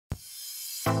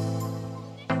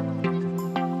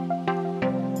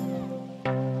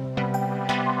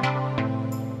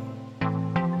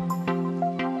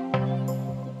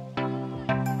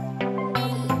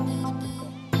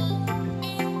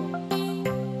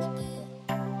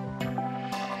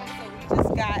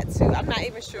just got to, I'm not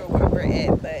even sure where we're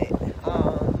at, but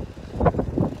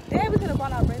yeah, we could have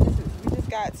bought our bathing suits. We just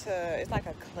got to, it's like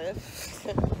a cliff.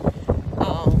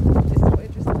 It's so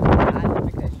interesting on the island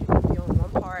because you can be on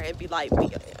one part and be like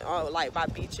by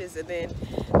beaches, and then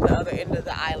the other end of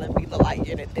the island be like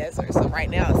you're in a desert. So right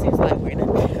now it seems like we're in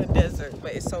a desert,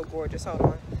 but it's so gorgeous. Hold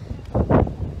on.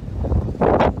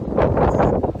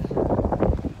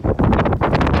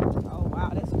 Oh wow,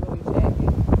 that's really jagged.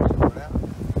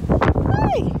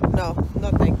 Hey, no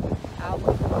thank you. I'll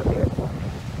look up here.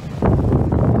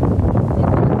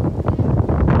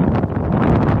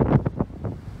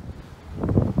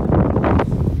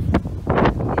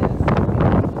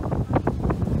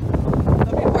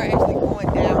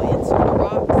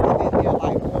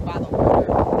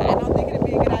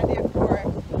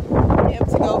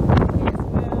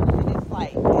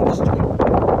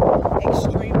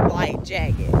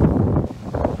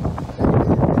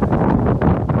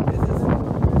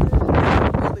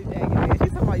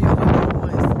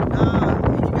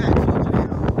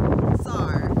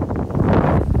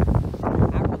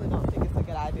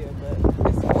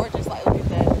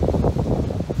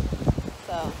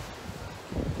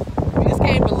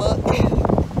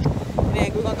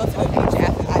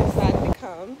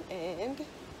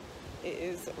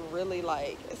 Really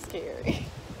like scary.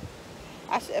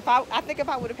 I think if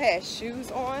I would have had shoes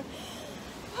on,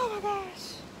 oh my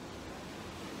gosh,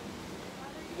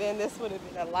 then this would have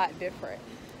been a lot different.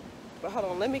 But hold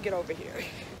on, let me get over here.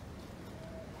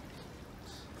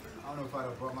 I don't know if I'd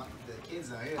have brought the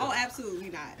kids out here. Oh, absolutely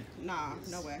not. Nah,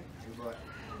 no way.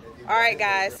 All right,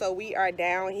 guys, so we are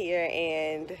down here,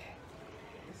 and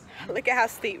look at how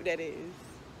steep that is.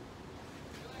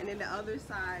 And then the other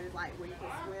side is like where you can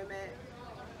swim at.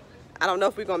 I don't know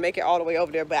if we're gonna make it all the way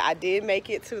over there, but I did make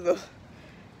it to the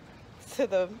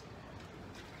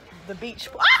beach.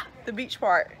 The beach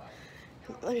part.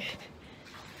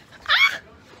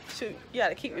 Shoot, you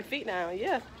gotta keep your feet down.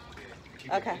 Yeah.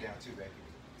 Keep your feet down too, baby.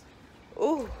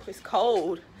 Ooh, it's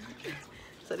cold.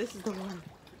 So this is the one.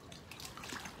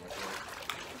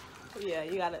 Yeah,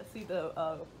 you gotta see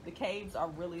the caves are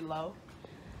really low,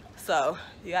 so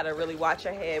you gotta really watch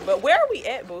your head. But where are we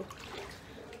at, boo?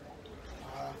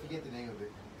 I forget the name of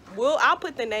it. I'll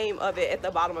put the name of it at the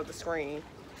bottom of the screen.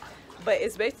 But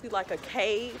it's basically like a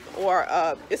cave, or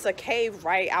it's a cave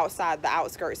right outside the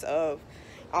outskirts of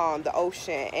the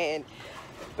ocean, and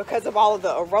because of all of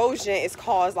the erosion, it's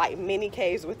caused like many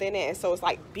caves within it, and so it's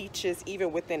like beaches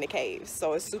even within the caves.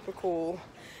 So it's super cool.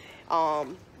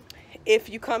 If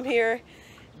you come here,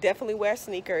 definitely wear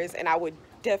sneakers, and I would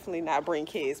definitely not bring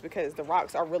kids because the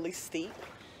rocks are really steep.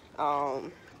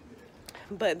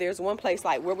 But there's one place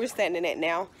like where we're standing at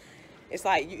now, it's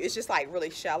like it's just like really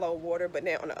shallow water, but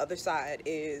then on the other side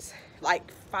is like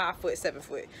 5 foot, 7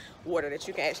 foot water that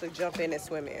you can actually jump in and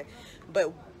swim in.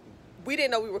 But we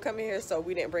didn't know we were coming here, so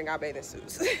we didn't bring our bathing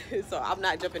suits. So I'm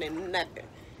not jumping in nothing.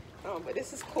 But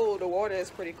this is cool. The water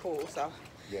is pretty cool. So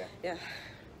yeah,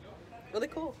 really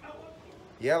cool.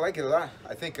 Yeah, I like it a lot.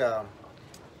 I think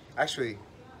actually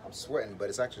I'm sweating, but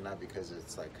it's actually not because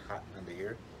it's like hot under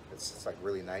here. It's like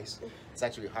really nice. It's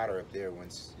actually hotter up there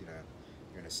once you're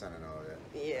in the sun and all that.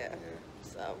 Yeah.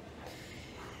 So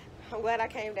I'm glad I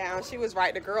came down. She was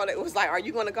right. The girl that was like, "Are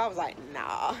you gonna go?" I was like,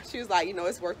 "Nah." She was like,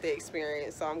 "It's worth the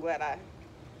experience." So I'm glad I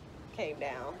came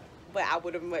down. But I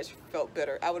would have felt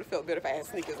better. I would have felt better if I had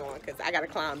sneakers on, because I gotta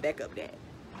climb back up that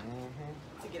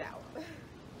to get out.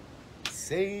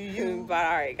 See you. But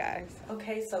all right, guys.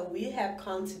 Okay, so we have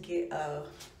come to get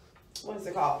what is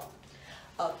it called?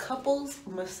 A couples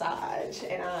massage,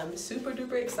 and I'm super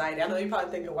duper excited. I know you're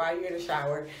probably thinking, why are you in the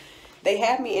shower? They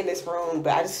have me in this room,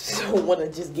 but I just don't want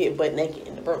to just get butt naked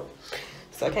in the room,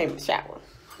 so I came to the shower.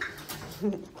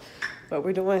 But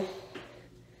we're doing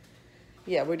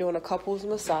a couples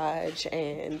massage,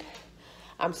 and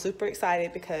I'm super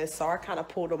excited because Sar kind of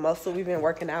pulled a muscle. We've been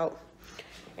working out,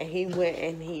 and he went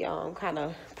and he kind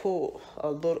of pulled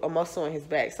a muscle in his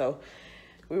back, so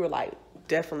we were like,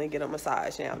 definitely get a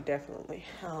massage now, definitely.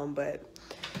 But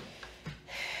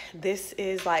this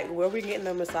is like where we're getting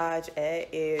the massage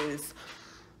at is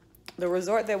the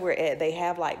resort that we're at. They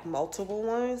have like multiple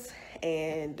ones,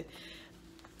 and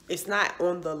it's not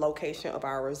on the location of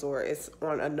our resort. It's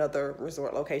on another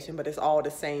resort location, but it's all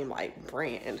the same like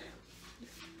brand.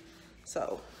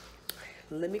 So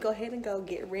let me go ahead and go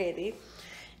get ready,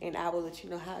 and I will let you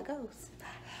know how it goes.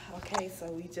 Okay, so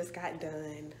we just got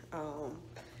done.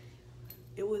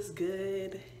 It was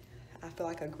good. I feel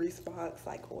like a grease box,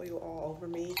 like oil all over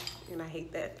me, and I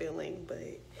hate that feeling,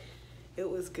 but it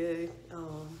was good.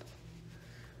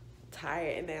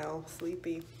 Tired now,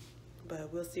 sleepy,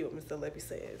 But we'll see what Mr. Levy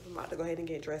says. I'm about to go ahead and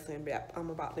get dressed and I'm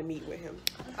about to meet with him.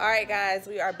 All right, guys,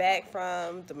 we are back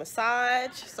from the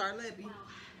massage. Sorry, Levy.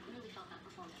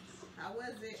 How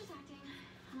was it?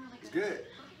 It's good.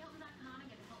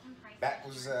 Back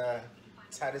was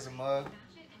tight as a mug.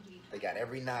 They got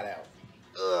every knot out.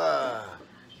 Ugh.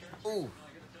 Ooh.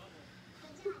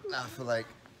 Now I feel like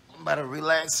I'm about to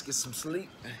relax, get some sleep.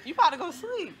 You about to go to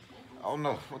sleep? Oh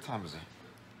no, what time is it?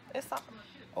 It's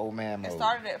Old man mode. It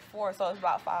started at 4, so it's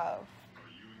about 5.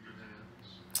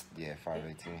 Yeah,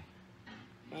 5:18.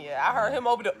 Yeah, I heard him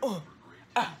over the.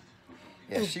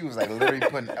 Yeah, she was like literally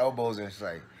putting elbows in. She's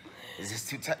like, "Is this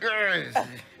too tight?" I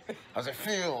was like,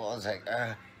 "Feel." I was like,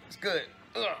 "It's good."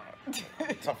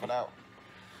 Tough it out.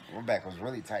 My back was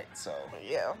really tight, so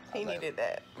yeah, he needed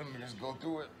that. Let me just go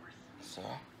through it. So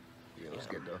yeah, it was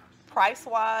good though. Price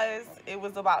wise, it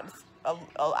was about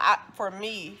for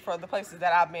me, for the places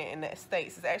that I've been in the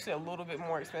States, it's actually a little bit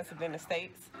more expensive than the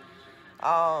States.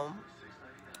 Mine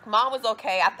was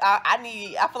okay.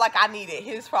 I feel like I needed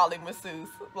his probably masseuse.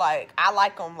 Like I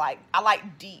like them, like I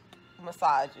like deep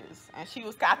massages, and she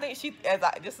was. I think she,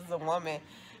 just as a woman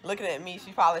looking at me,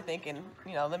 she's probably thinking,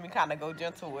 you know, let me kind of go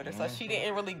gentle with her. So she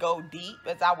didn't really go deep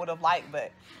as I would have liked,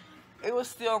 but it was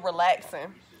still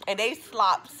relaxing. And they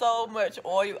slopped so much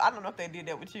oil. I don't know if they did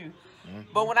that with you.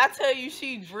 But when I tell you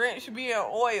she drenched me in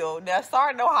oil, now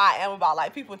Sarah know how I am about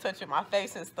like people touching my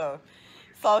face and stuff.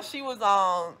 So she was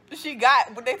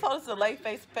when they told us to lay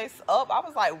face up, I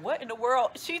was like, what in the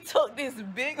world? She took this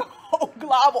big whole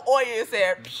glob of oil and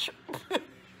said, yep.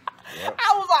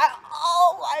 I was like,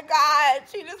 oh my God.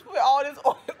 She just put all this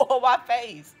oil on my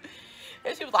face.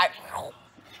 And she was like,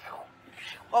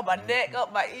 on my neck,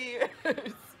 up my ears.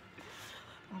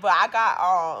 But I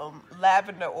got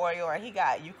lavender oil and he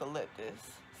got eucalyptus.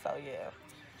 So yeah.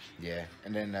 Yeah,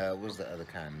 and then what was the other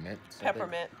kind? Mint?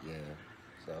 Peppermint. Yeah.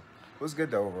 So it was good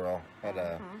though overall. Had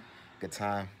a good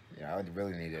time. Yeah, I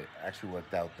really needed it. I actually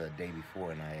worked out the day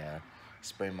before and I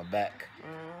sprained my back.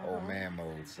 Old man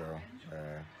mode. So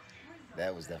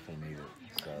that was definitely needed.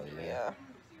 So yeah.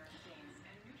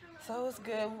 So it's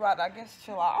good. We about to, I guess,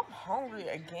 chill out. I'm hungry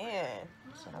again.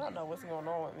 I don't know what's going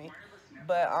on with me.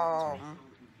 But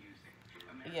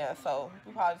yeah, so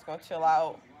we're probably just gonna chill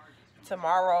out.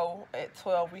 Tomorrow at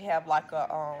 12 we have like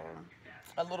a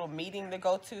little meeting to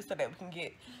go to so that we can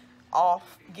get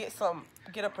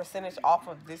a percentage off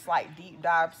of this like deep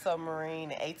dive submarine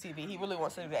ATV. He really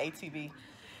wants to do the ATV.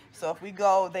 So if we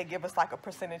go, they give us like a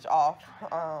percentage off.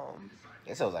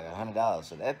 It was like $100,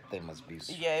 so that thing must be.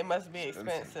 Yeah, it must be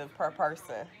expensive per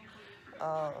person.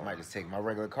 I might just take my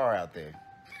regular car out there.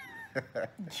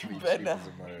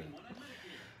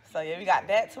 So yeah, we got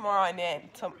that tomorrow, and then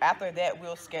after that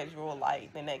we'll schedule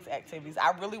like the next activities.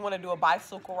 I really want to do a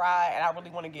bicycle ride, and I really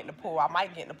want to get in the pool. I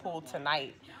might get in the pool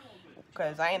tonight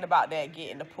because I ain't about that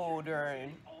getting in the pool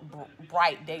during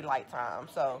bright daylight time.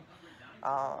 So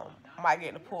I might get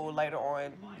in the pool later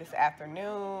on this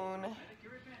afternoon.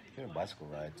 Get a bicycle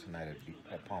ride tonight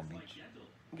at Palm Beach.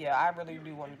 Yeah, I really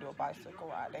do want to do a bicycle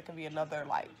ride. That could be another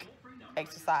like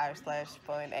exercise /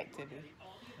 fun activity.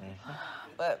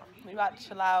 But we about to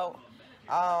chill out.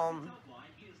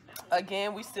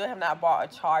 Again, we still have not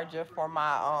bought a charger for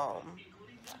my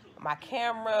my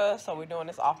camera, so we're doing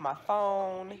this off my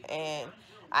phone. And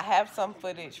I have some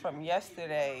footage from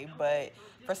yesterday, but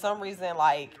for some reason,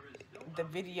 like the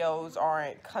videos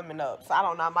aren't coming up. So I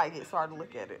don't know. I might get started to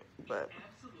look at it, but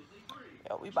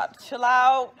yeah, we about to chill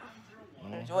out,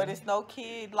 enjoy this no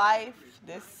kid life.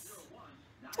 This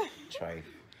Trife.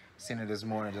 Seen her this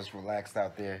morning, just relaxed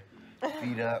out there,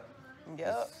 feet up,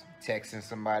 just texting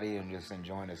somebody and just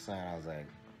enjoying the sun. I was like,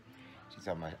 she's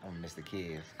talking about, I'm gonna miss the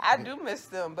kids. I do miss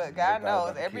them, but God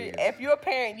knows, if you're a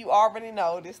parent, you already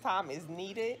know this time is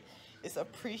needed. It's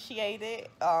appreciated.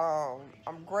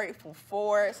 I'm grateful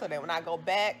for it, so that when I go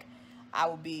back, I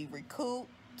will be recouped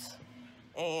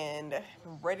and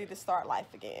ready to start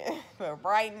life again. But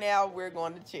right now, we're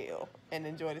going to chill and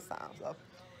enjoy this time. So.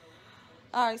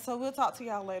 All right, so we'll talk to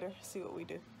y'all later, see what we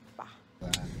do. Bye.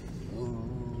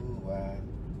 Ooh, wow.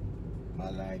 My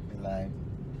life.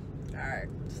 All right,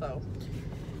 so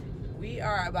we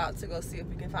are about to go see if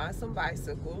we can find some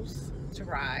bicycles to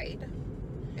ride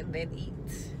and then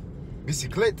eat.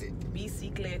 Bicicleta.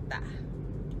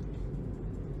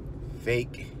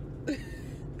 Fake.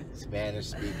 Spanish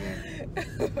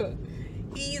speaking.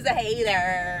 He's a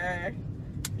hater.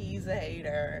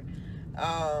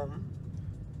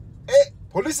 Hey,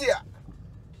 policia.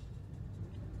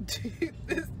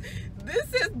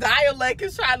 This is dialect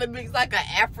is trying to mix like an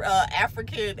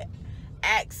African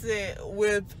accent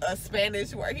with a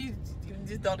Spanish word. He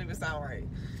just don't even sound right.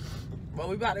 But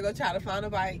we about to go try to find a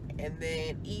bike and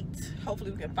then eat.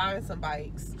 Hopefully we can find some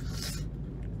bikes.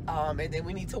 And then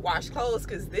we need to wash clothes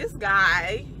because this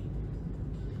guy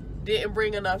didn't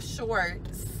bring enough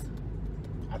shorts.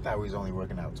 I thought we was only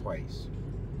working out twice.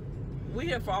 We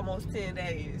here for almost 10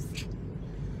 days.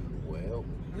 Well,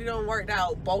 we done worked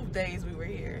out both days we were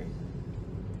here.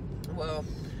 Well,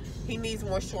 he needs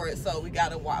more shorts, so we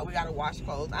gotta wash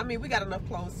clothes. I mean, we got enough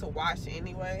clothes to wash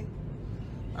anyway.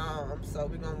 So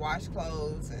we're gonna wash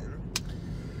clothes and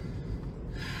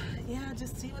yeah,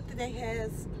 just see what the day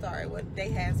has. Sorry, what the day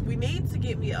has. We need to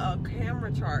get me a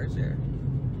camera charger.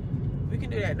 We can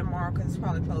do that tomorrow because it's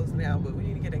probably closed now, but we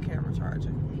need to get a camera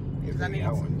charger. if they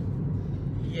got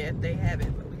one. Yeah, if they have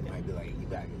it, but we Might be like, you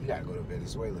gotta go to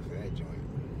Venezuela for that joint.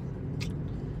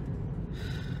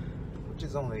 Which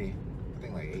is only, I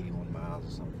think, like 81 miles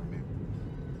or something from here.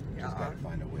 Just gotta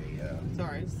find a way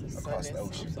sorry, it's across the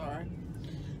ocean. I'm sorry.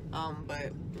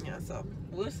 But yeah, so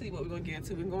we'll see what we're gonna get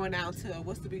into. We're going down to,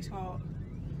 what's the beach called?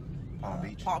 Palm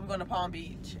Beach. We're going to Palm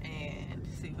Beach and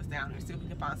see what's down there. See if we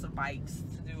can find some bikes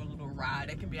to do a little ride.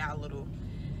 It can be our little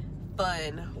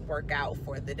fun workout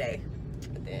for the day.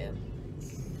 And then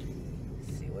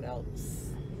see what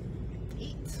else.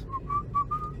 Eat.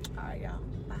 All right, y'all.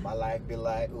 Bye. My life be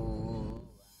like, ooh.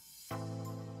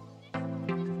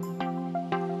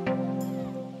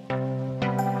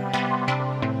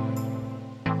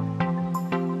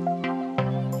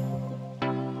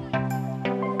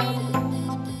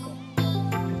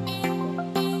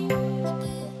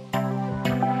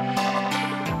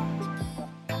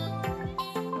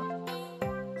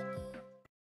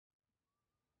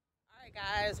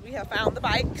 Guys, we have found the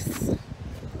bikes.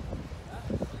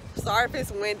 Sorry if it's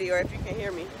windy or if you can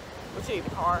hear me. We'll see the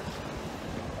car.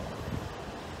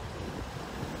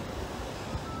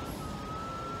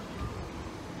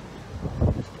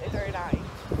 It's very nice.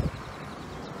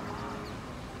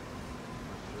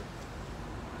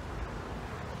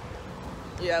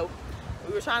 Yeah,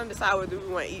 we were trying to decide whether we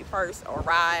want to eat first or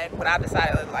ride, but I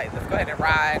decided, like, let's go ahead and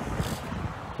ride.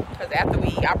 Because after we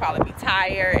eat, I'll probably be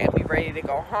tired and be ready to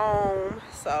go home.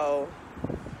 So,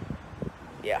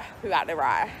 yeah, we got to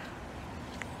ride.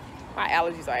 My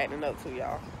allergies are acting up too,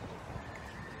 y'all.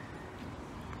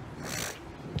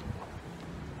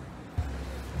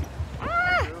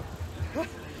 Ah!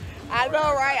 I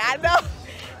know, right? I know.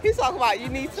 He's talking about you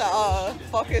need to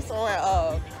focus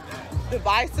on the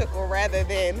bicycle rather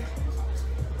than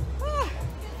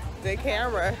the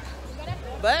camera.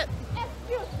 But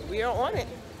we are on it.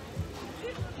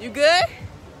 You good?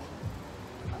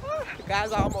 The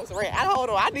guys almost ran. Hold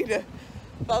on, I need to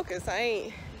focus. I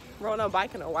ain't rode on a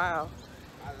bike in a while.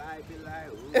 I like it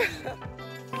like, ooh.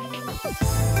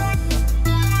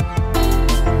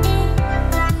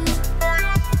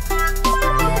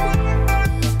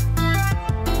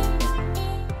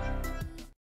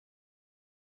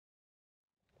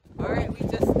 All right, we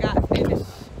just got finished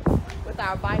with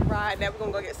our bike ride. Now we're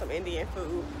gonna go get some Indian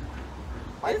food.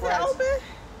 Is it open?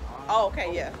 Oh,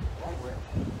 okay, yeah.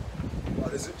 Oh,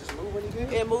 does it just move when you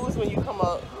get It moves when you come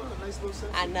up. Oh, nice little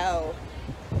section. I know.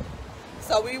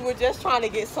 So we were just trying to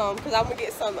get some, because I'm going to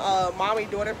get some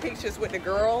mommy-daughter pictures with the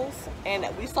girls. And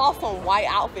we saw some white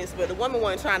outfits, but the woman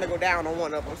wasn't trying to go down on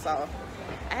one of them, so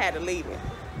I had to leave it.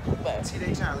 But see,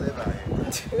 they trying to live out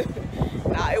here.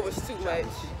 nah, it was too much.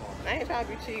 I ain't trying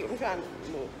to be cheap. I'm trying to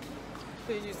move.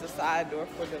 Please use the side door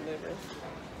for delivery.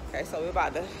 Okay, so we're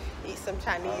about to eat some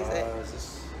Chinese. It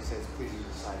says please use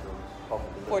the side door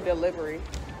for delivery.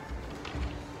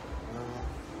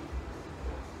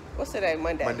 What's today?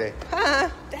 Monday. Monday.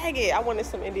 Dang it! I wanted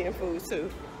some Indian food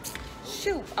too.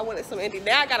 Shoot! I wanted some Indian.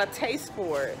 Now I got a taste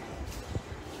for it.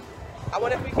 I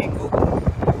wonder if we can Google.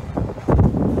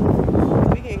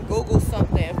 We can Google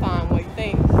something and find what you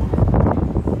think.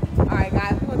 All right,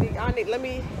 guys. Let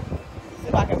me see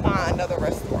if I can find another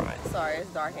restaurant. Sorry, it's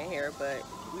dark in here, but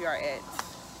we are at,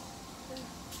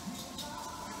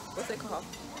 what's it called?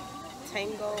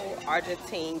 Tango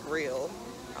Argentine Grill.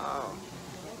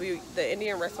 The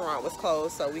Indian restaurant was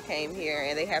closed, so we came here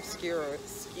and they have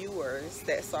skewers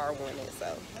that Sar wanted. So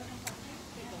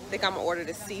I think I'm gonna order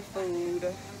the seafood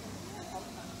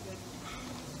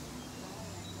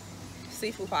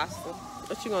pasta.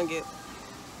 What you gonna get?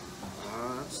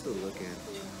 I'm still looking.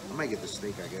 I might get the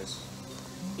steak, I guess.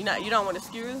 You don't want the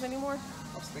skewers anymore?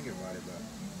 I was thinking about it, but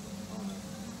I don't know.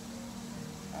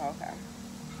 Oh, okay.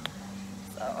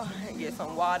 So get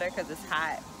some water because it's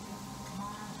hot.